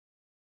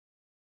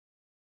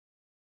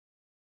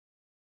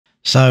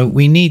So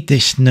we need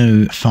this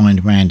new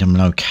find random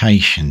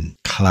location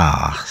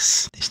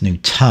class, this new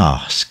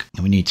task,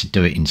 and we need to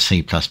do it in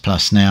C++.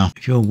 Now,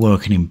 if you're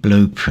working in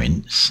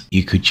blueprints,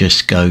 you could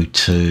just go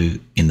to,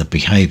 in the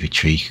behavior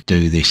tree,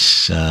 do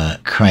this,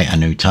 create a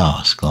new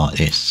task like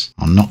this.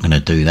 I'm not going to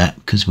do that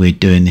because we're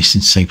doing this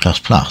in C++.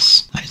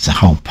 That's the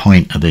whole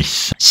point of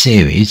this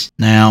series.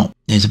 Now,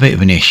 there's a bit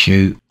of an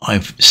issue.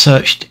 I've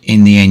searched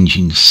in the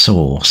engine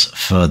source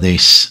for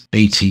this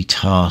BT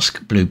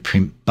task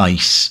blueprint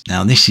base.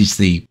 Now, this is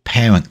the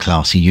parent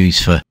class you use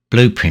for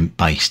blueprint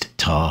based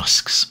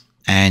tasks.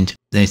 And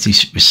there's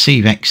this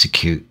receive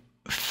execute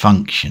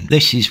function.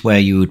 This is where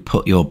you would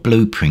put your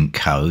blueprint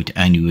code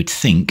and you would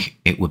think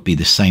it would be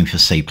the same for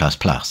C++.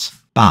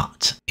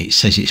 But it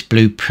says it's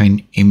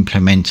blueprint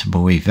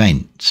implementable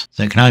event.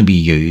 So it can only be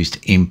used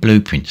in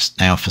blueprints.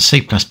 Now for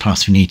C++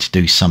 we need to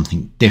do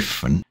something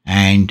different,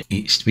 and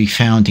it's to be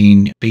found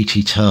in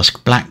BT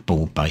task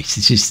blackboard base.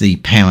 This is the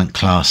parent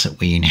class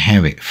that we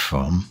inherit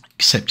from,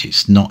 except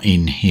it's not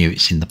in here,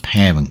 it's in the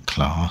parent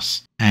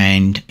class.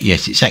 And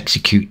yes, it's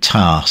execute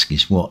task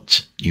is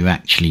what you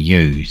actually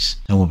use.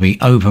 So we'll be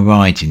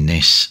overriding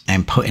this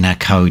and putting our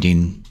code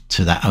in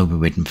to that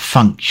overridden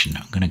function.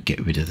 I'm going to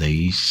get rid of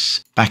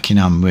these. Back in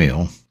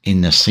Unreal,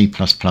 in the C++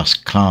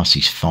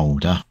 classes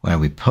folder where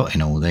we put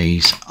in all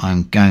these,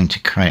 I'm going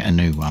to create a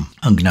new one.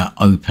 I'm going to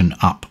open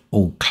up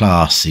all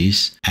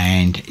classes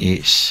and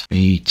it's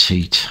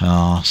BT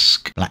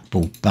task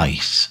blackboard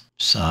base.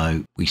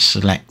 So we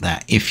select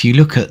that. If you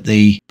look at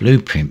the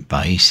blueprint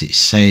base, it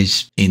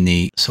says in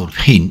the sort of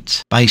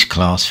hint, base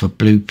class for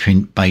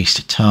blueprint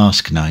based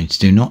task nodes.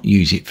 Do not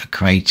use it for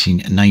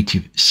creating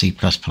native C++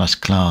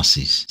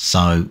 classes.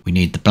 So we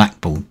need the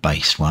blackboard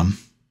base one.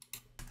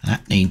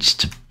 That needs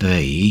to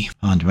be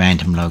find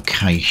random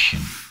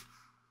location.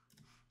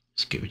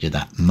 Let's get rid of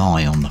that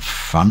my on the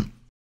front.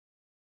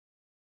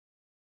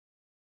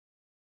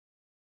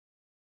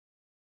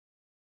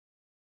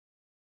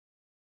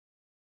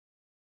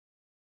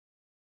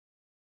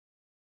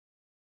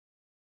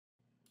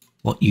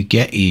 What you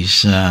get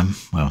is,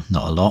 well,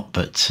 not a lot,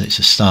 but it's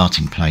a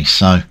starting place.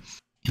 So,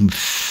 in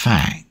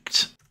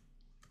fact,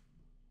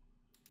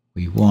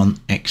 we want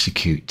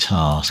execute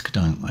task,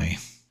 don't we?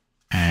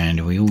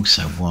 And we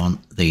also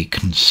want the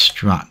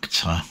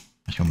constructor.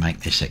 I shall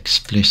make this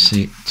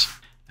explicit.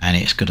 And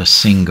it's got a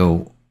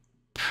single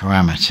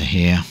parameter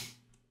here.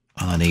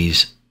 One of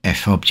these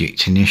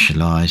f-object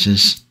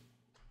initializers.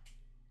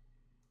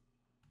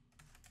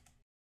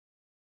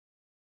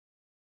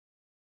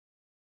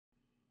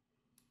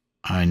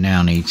 I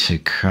now need to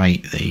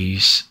create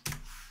these.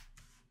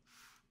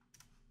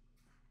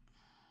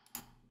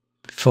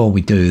 Before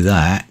we do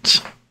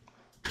that,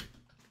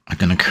 I'm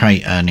going to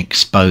create an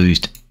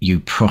exposed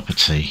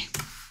uProperty.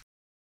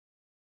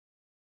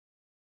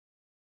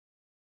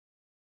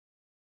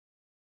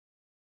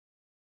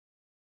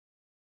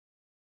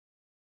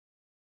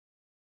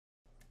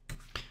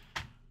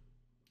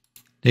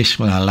 This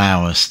will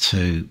allow us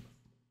to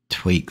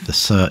tweak the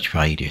search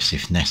radius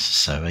if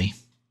necessary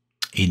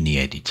in the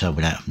editor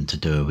without having to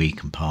do a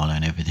recompile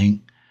and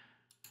everything.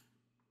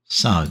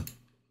 So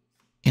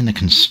in the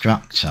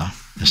constructor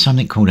there's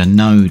something called a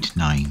node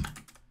name,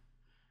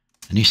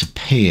 and this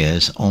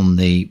appears on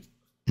the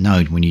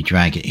node when you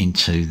drag it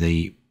into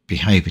the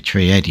behavior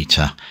tree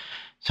editor.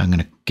 So I'm going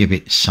to give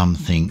it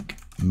something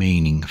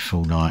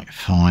meaningful like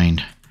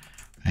find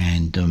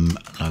random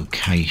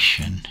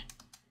location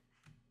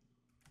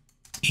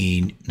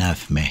in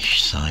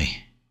navmesh,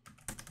 say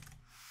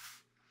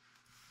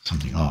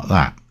something like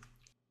that.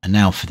 And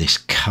now for this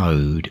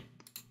code.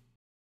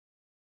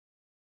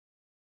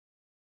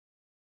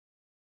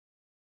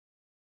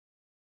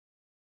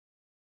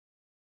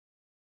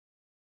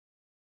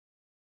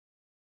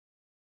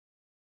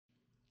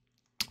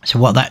 So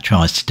what that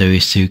tries to do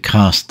is to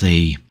cast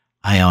the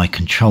AI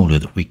controller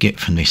that we get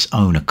from this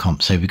owner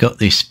comp. So we've got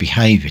this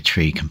behavior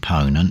tree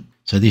component.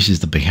 So this is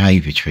the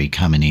behavior tree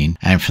coming in,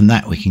 and from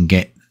that we can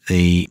get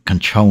the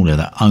controller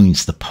that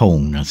owns the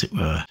pawn, as it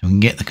were. So we can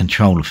get the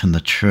controller from the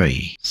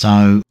tree.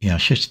 So yeah, I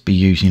should be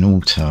using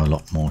auto a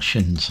lot more,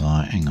 shouldn't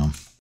I? Hang on.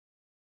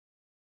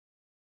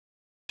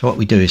 So what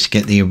we do is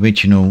get the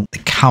original, the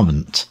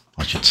current,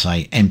 I should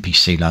say,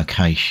 NPC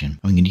location.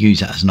 We can use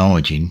that as an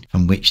origin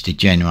from which to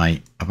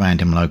generate a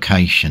random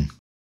location.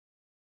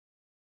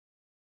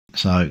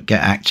 So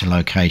get actor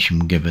location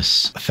will give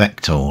us a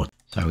vector.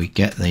 So we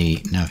get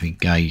the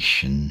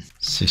navigation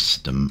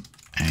system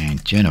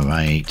and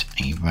generate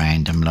a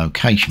random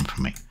location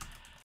from it.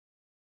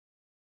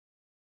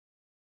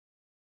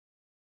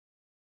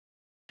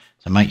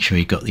 So make sure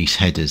you've got these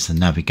headers, the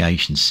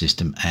navigation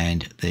system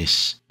and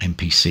this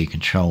NPC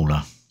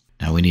controller.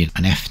 Now we need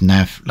an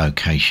fnav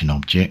location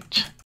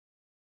object.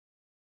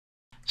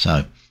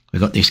 So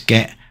we've got this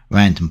get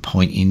random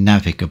point in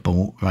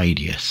navigable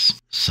radius.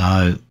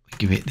 So we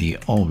give it the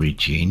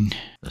origin,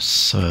 the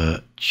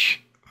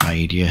search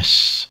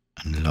radius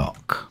and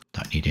lock.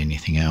 Don't need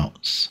anything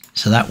else.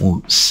 So that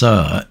will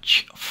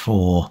search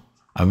for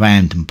a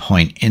random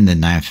point in the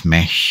nav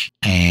mesh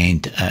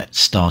and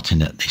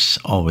starting at this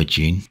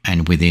origin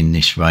and within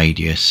this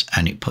radius,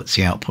 and it puts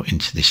the output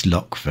into this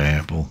lock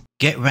variable.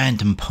 Get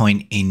random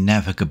point in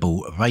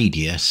navigable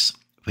radius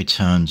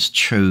returns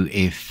true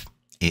if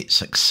it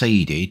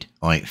succeeded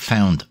or it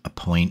found a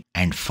point,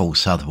 and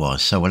false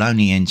otherwise. So we'll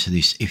only enter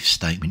this if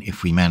statement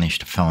if we manage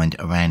to find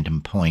a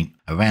random point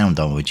around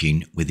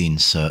origin within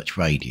search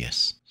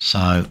radius.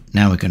 So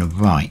now we're going to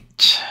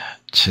write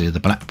to the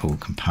blackboard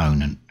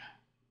component.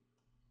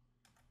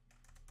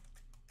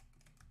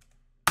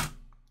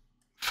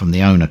 From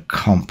the owner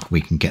comp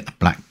we can get the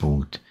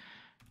blackboard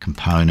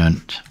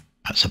component.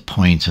 That's a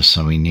pointer,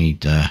 so we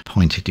need a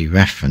pointer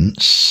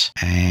dereference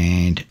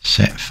and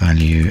set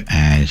value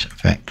as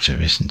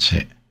vector, isn't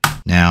it?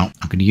 Now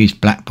I'm going to use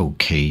blackboard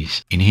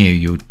keys. In here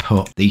you would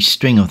put the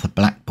string of the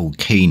blackboard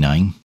key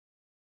name,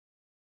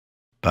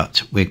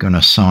 but we're going to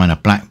assign a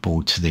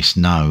blackboard to this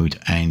node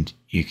and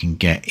you can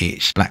get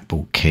its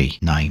blackboard key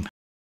name.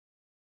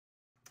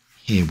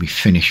 Here we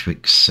finish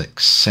with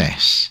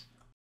success.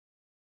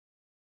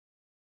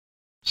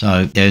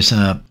 So there's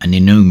an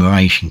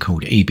enumeration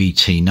called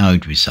EBT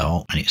node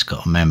result, and it's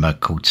got a member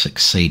called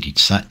succeeded.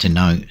 So that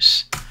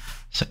denotes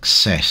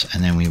success,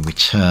 and then we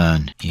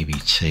return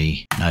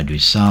EBT node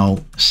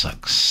result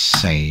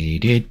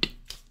succeeded.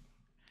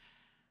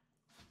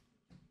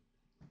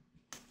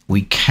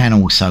 We can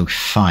also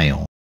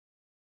fail.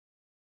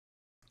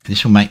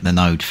 This will make the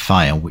node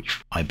fail, which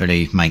I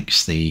believe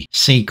makes the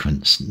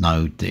sequence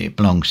node that it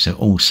belongs to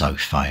also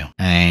fail.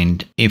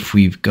 And if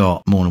we've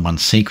got more than one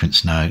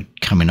sequence node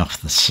coming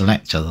off the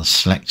selector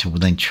will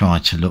then try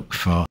to look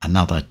for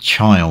another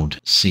child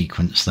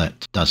sequence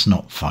that does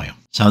not fail.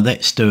 So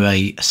let's do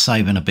a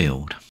save and a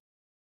build.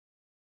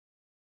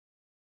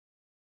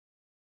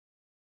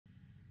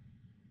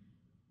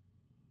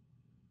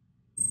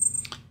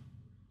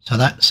 So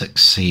that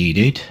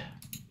succeeded.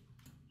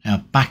 Now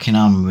back in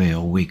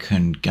Unreal we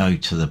can go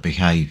to the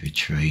behaviour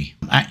tree.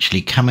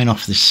 Actually coming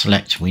off this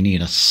selector we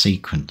need a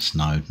sequence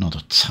node, not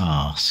a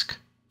task.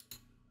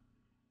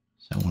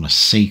 So I want a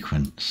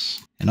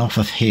sequence. And off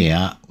of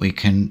here we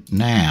can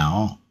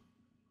now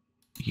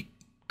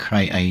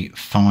create a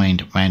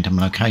find random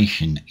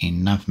location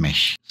in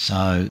NavMesh.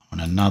 So on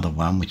another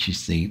one which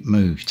is the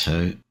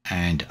MoveTo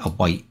and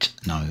await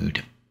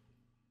node.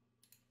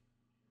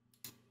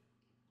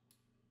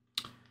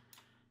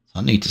 So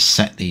I need to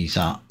set these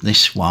up.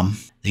 This one,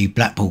 the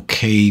blackboard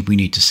key, we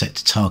need to set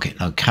to target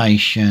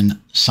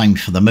location. Same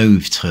for the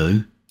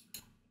MoveTo.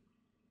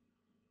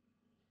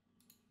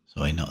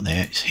 Sorry, not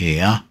there, it's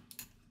here.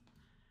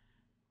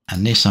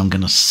 And this I'm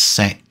going to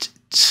set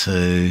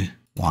to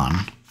 1.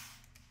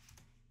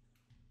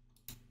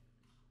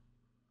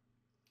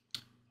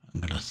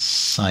 I'm going to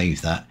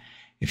save that.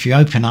 If you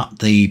open up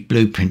the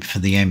blueprint for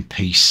the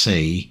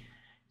MPC,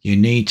 you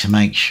need to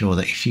make sure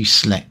that if you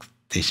select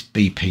this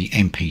BP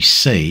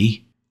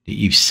MPC that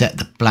you've set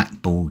the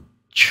blackboard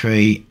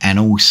tree and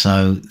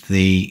also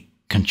the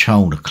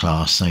controller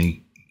class. So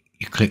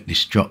you click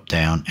this drop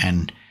down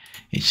and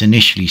it's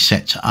initially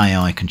set to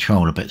AI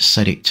controller, but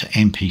set it to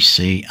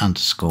MPC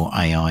 _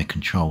 AI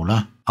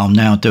controller. I'll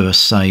now do a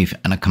save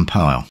and a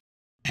compile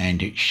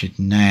and it should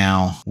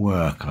now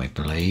work, I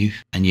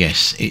believe. And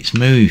yes, it's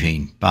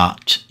moving,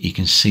 but you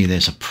can see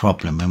there's a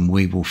problem and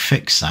we will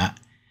fix that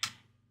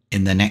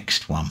in the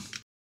next one.